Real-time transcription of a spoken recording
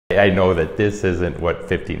I know that this isn't what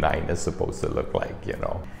 59 is supposed to look like,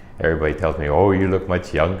 Everybody tells me, oh, you look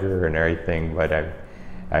much younger and everything, but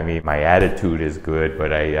I mean, my attitude is good,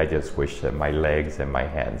 but I just wish that my legs and my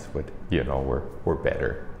hands would, were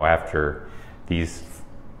better. After these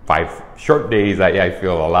 5 short days, I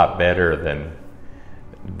feel a lot better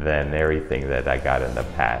than everything that I got in the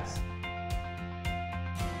past.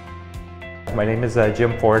 My name is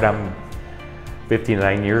Jim Ford. I'm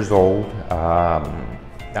 59 years old.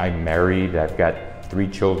 I'm married. I've got 3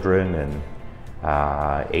 children and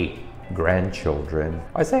 8 grandchildren.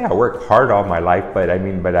 I say I worked hard all my life, but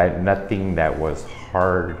nothing that was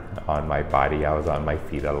hard on my body. I was on my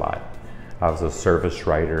feet a lot. I was a service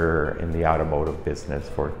writer in the automotive business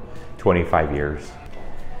for 25 years.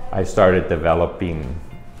 I started developing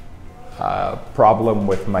a problem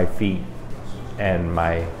with my feet and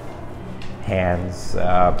my hands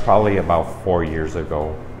probably about 4 years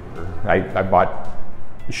ago. I bought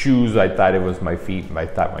shoes. I thought it was my feet, and I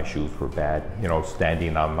thought my shoes were bad.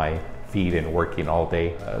 Standing on my feet and working all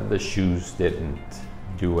day. The shoes didn't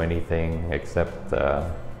do anything except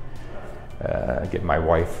get my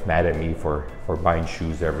wife mad at me for buying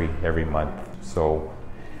shoes every month. So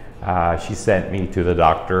she sent me to the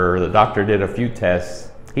doctor. The doctor did a few tests.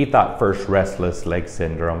 He thought first restless leg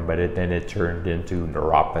syndrome, but then it turned into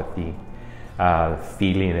neuropathy.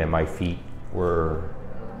 Feeling in my feet were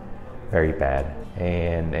very bad,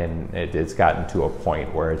 and it's gotten to a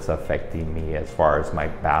point where it's affecting me as far as my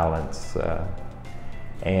balance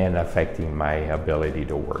and affecting my ability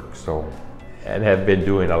to work. So, and have been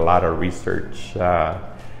doing a lot of research,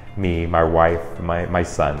 me, my wife, my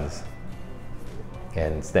sons,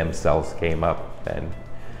 and stem cells came up, and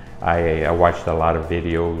I watched a lot of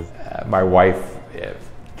videos. My wife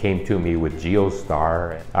came to me with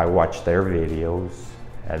Giostar. I watched their videos,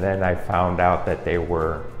 and then I found out that they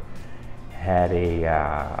had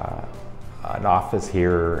an office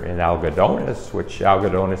here in Algodones, which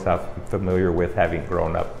Algodones I'm familiar with, having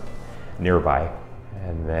grown up nearby.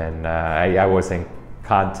 And then I was in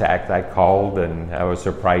contact. I called, and I was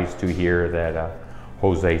surprised to hear that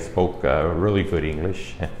Jose spoke really good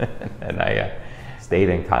English. And I stayed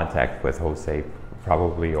in contact with Jose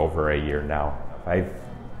probably over a year now. I've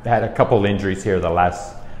had a couple injuries here the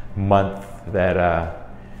last month that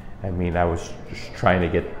I was just trying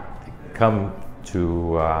to come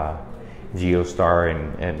to Giostar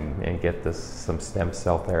and get some stem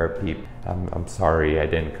cell therapy. I'm sorry I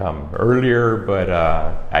didn't come earlier, but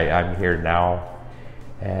I'm here now,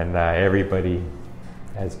 and everybody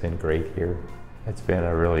has been great here. It's been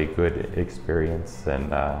a really good experience,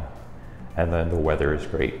 and then the weather is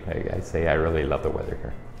great. I say I really love the weather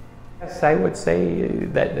here. Yes, I would say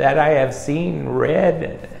that I have seen,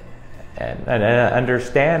 read, and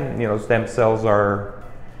understand. Stem cells are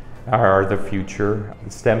the future.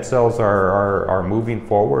 Stem cells are moving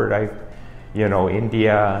forward.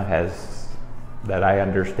 India has, that I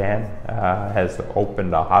understand, has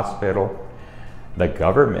opened a hospital. The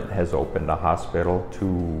government has opened a hospital to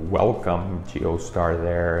welcome Giostar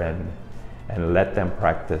there and let them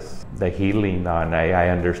practice the healing on. I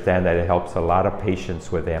understand that it helps a lot of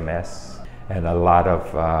patients with MS and a lot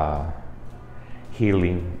of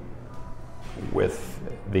healing with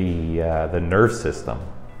the nerve system.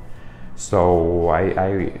 So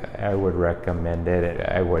I would recommend it.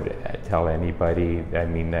 I would tell anybody.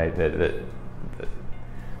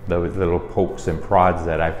 The little pokes and prods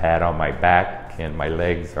that I've had on my back and my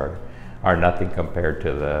legs are nothing compared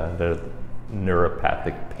to the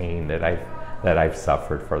neuropathic pain that I've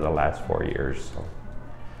suffered for the last 4 years. So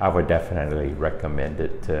I would definitely recommend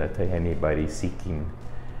it to anybody seeking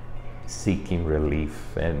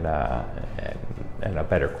relief and a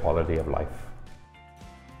better quality of life.